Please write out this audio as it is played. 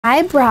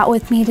I brought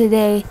with me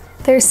today.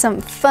 There's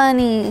some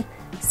funny,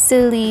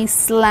 silly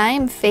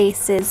slime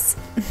faces.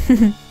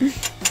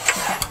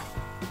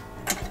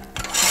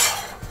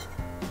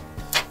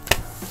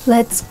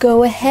 Let's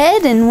go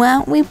ahead and why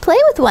don't we play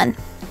with one?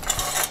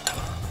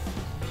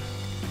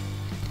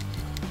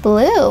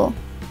 Blue.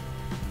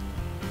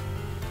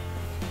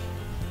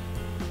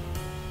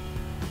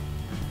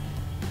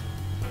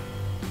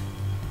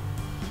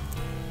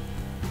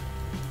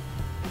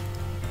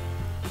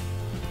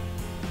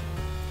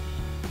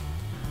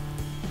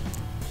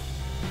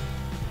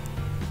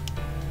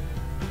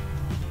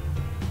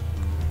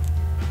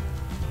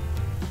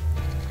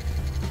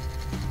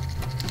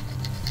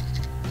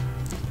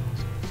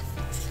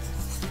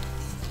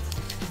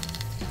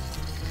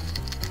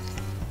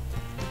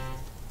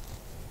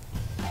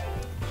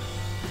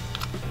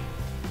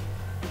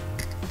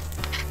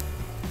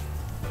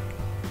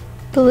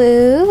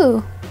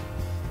 Blue.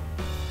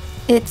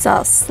 It's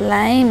all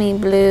slimy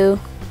blue.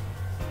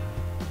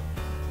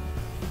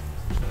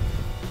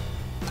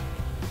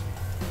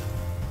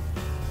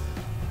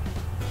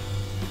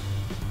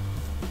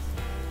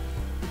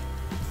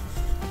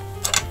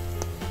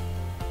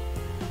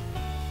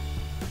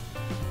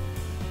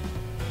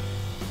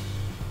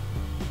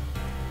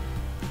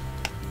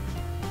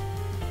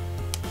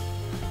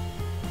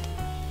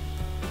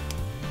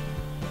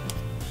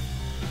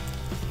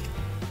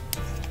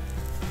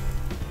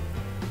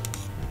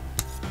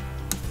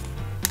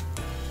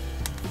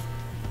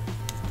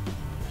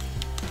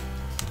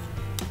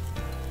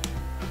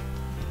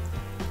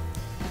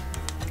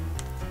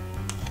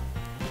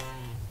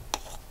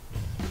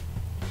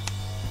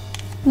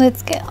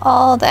 Let's get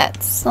all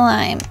that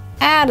slime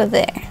out of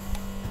there.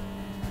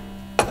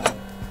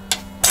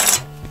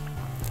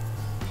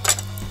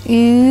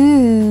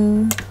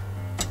 Ooh.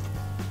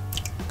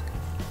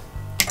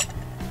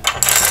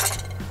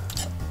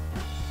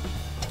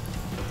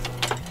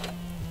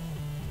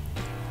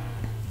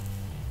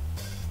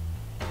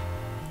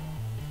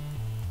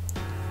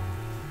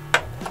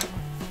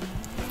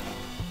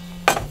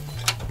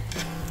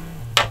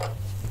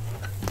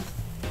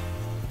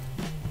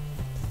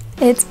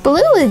 It's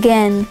blue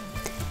again.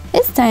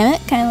 This time it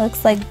kind of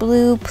looks like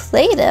blue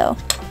Play-Doh.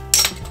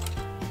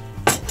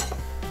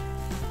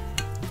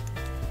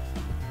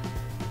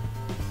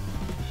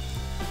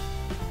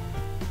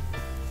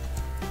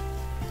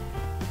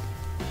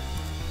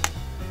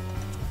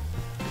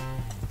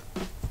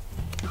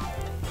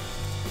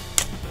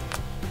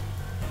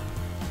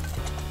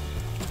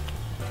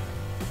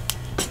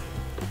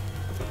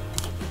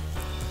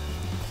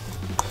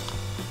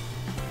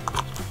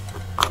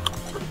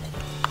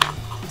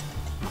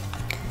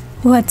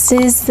 What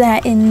is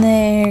that in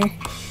there?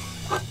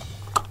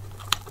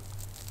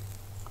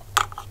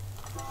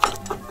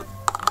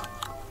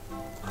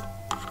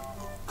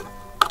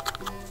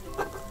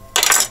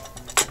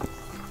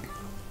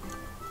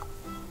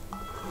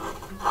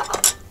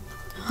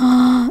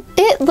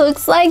 It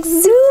looks like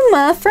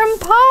Zuma from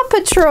Paw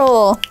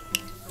Patrol.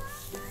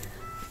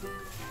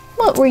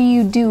 What were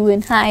you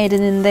doing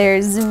hiding in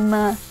there,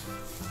 Zuma?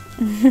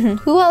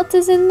 Who else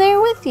is in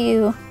there with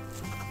you?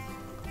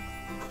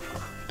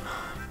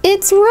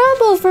 It's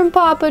Rubble from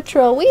Paw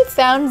Patrol. We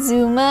found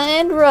Zuma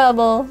and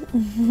Rubble.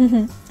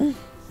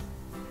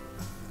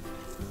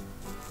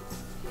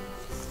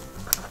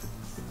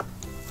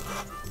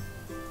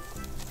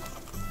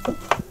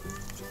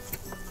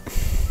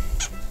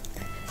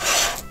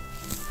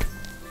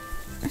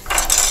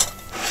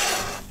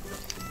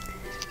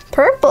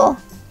 Purple.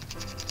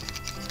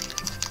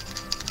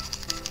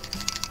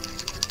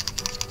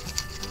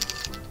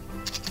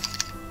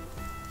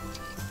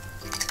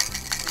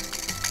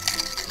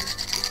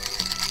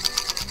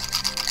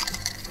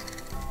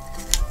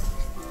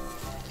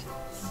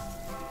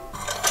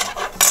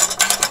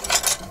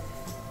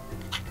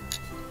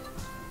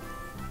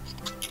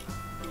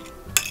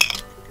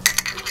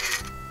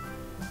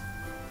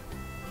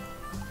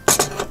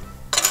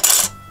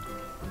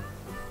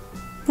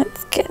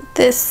 Let's get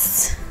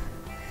this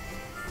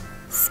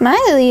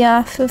Smiley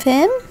off of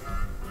him.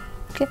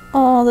 Get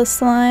all the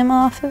slime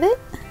off of it.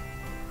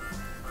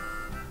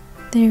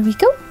 There we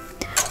go.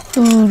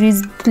 Ooh,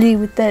 just play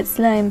with that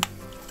slime.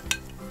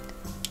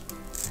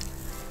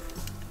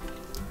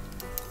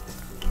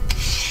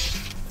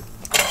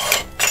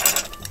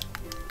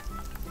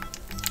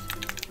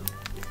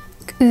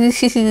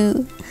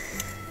 Ooh.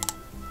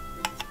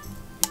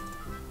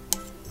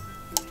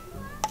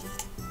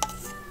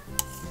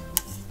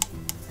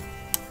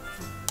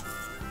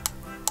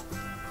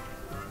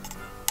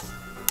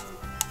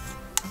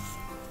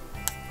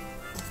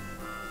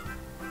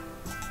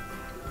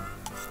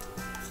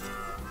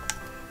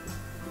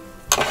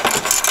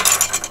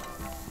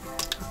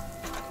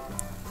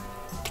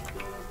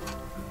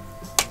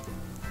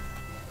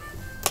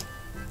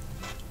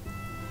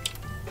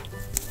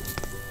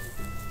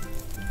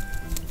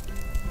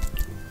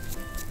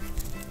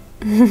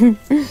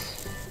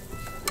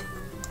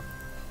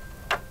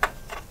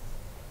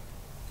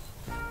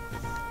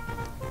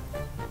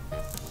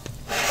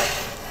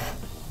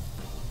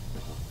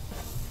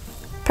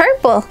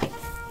 Purple.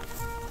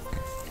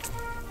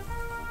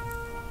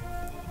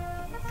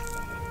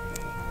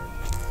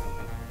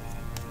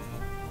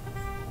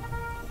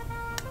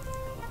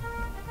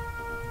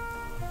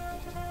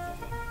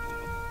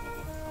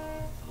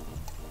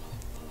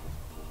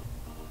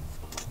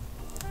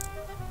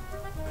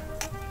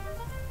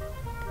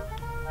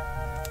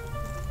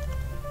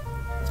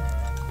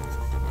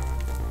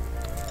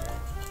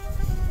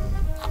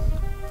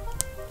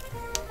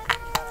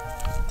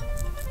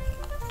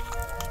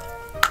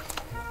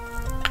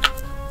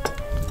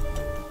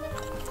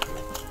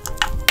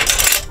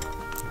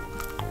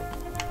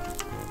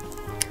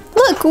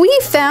 Look, we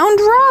found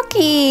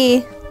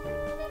Rocky!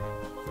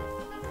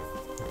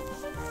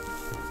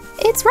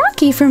 It's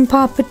Rocky from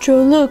Paw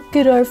Patrol. Look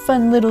at our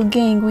fun little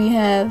gang we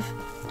have.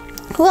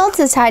 Who else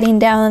is hiding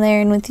down there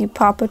and with you,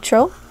 Paw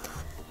Patrol?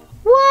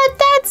 What?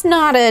 That's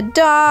not a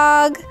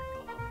dog.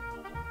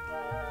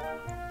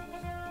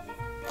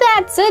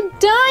 That's a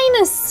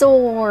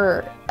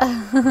dinosaur.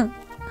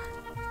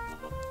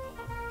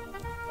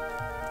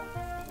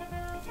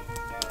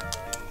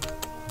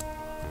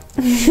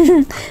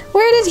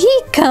 Where did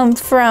he come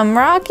from,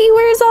 Rocky?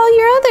 Where's all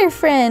your other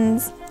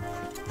friends?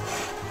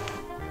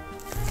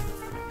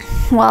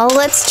 Well,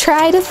 let's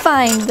try to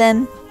find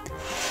them.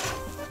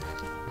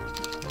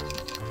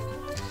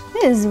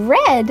 It is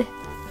red.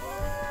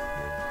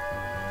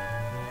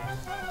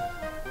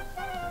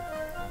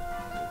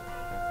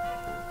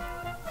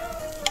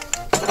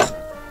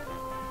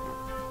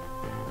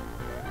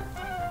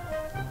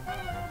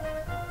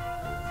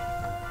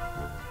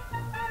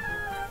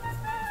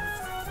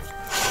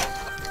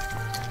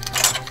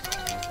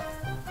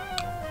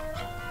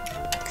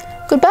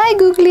 Goodbye,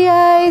 googly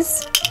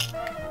eyes.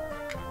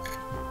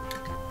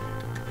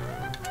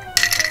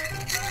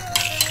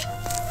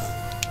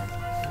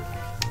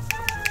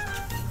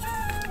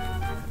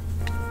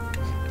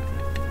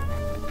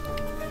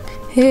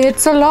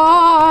 It's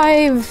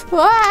alive!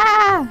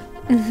 Ah!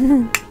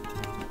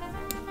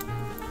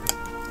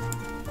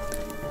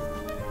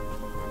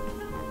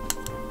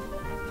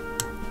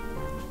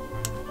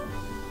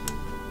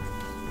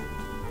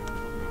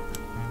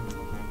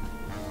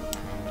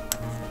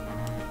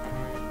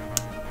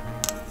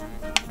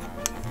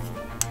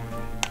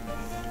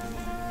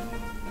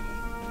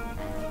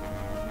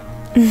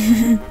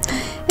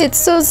 It's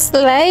so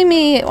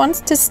slimy. It wants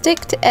to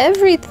stick to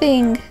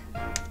everything.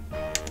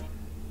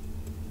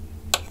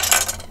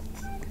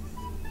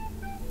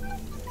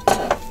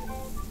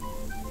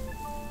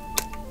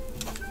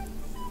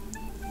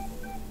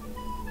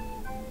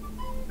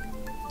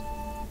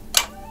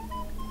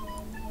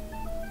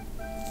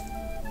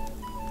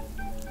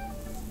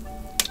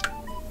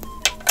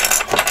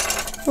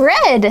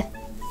 Red.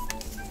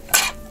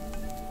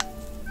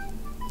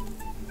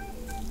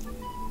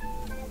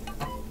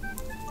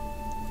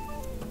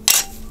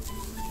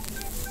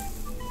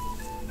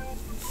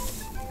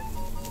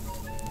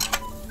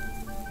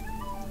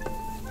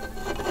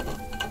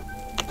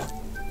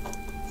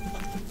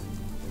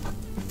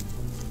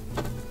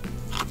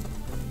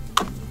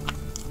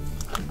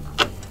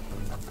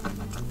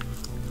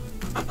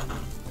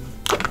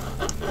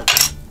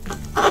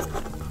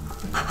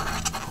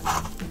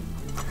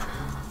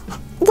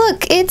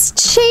 Look, it's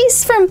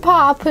Chase from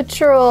Paw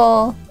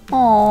Patrol.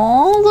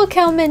 Aw, look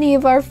how many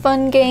of our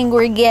fun gang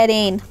we're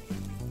getting.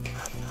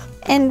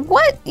 And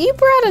what? You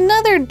brought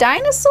another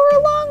dinosaur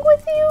along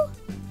with you?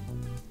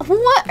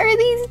 What are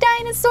these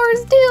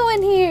dinosaurs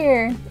doing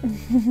here?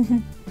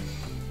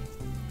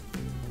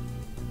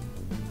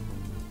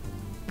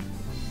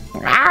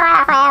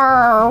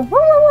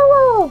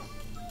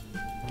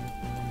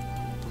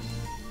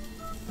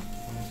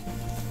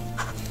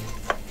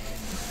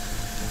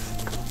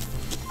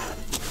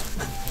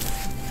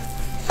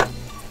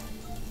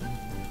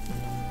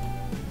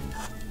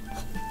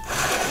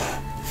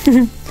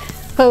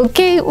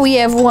 Okay, we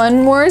have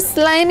one more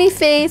slimy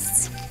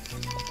face.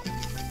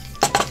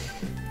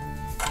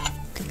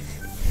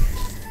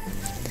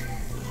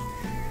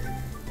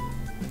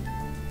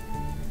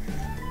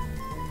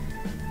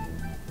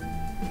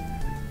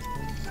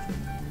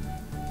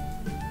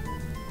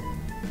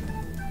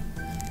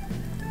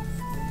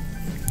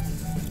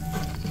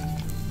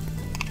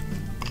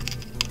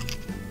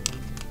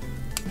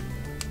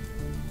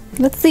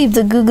 Let's leave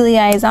the googly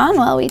eyes on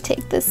while we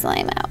take the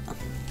slime out.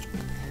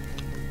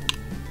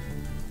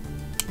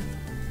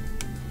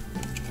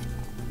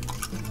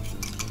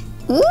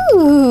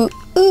 Ooh,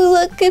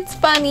 look, it's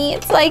funny.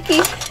 It's like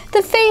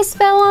the face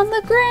fell on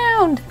the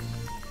ground.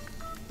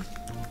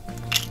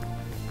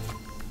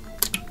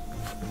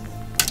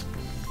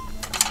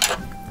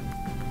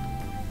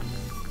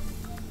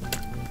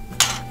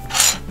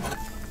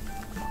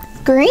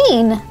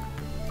 Green.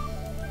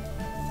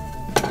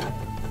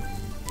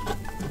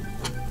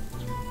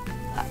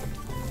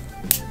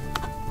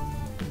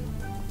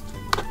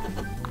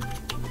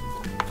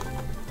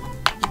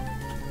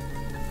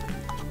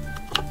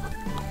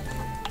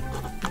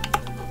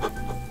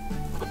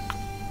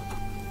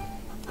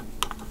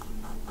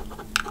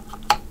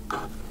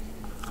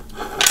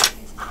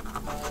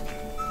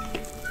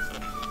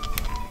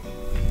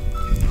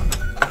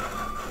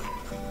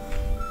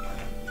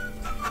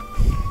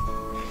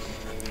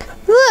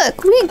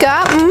 Look, we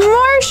got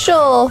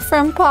Marshall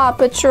from Paw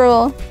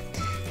Patrol.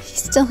 He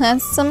still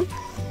has some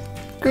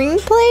green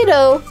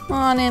Play-Doh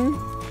on him.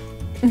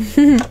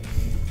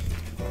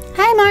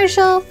 Hi,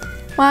 Marshall.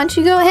 Why don't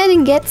you go ahead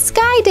and get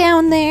Sky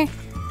down there?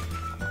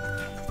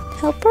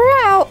 Help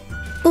her out.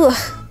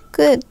 Ugh,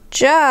 good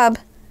job.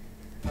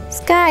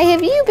 Sky,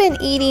 have you been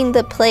eating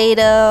the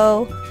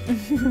Play-Doh?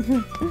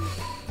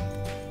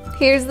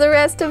 Here's the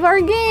rest of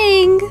our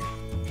gang.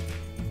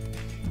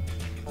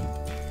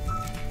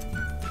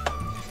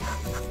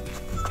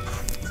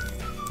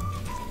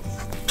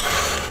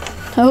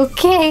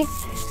 Okay.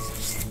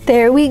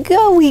 There we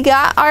go. We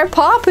got our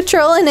Paw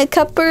Patrol and a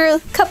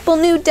couple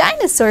new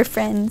dinosaur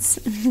friends.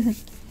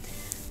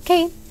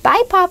 Okay,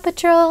 bye Paw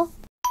Patrol.